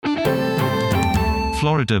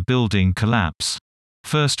Florida building collapse.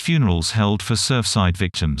 First funerals held for Surfside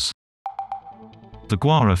victims. The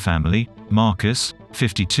Guara family, Marcus,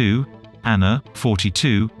 52, Anna,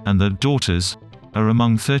 42, and their daughters, are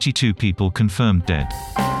among 32 people confirmed dead.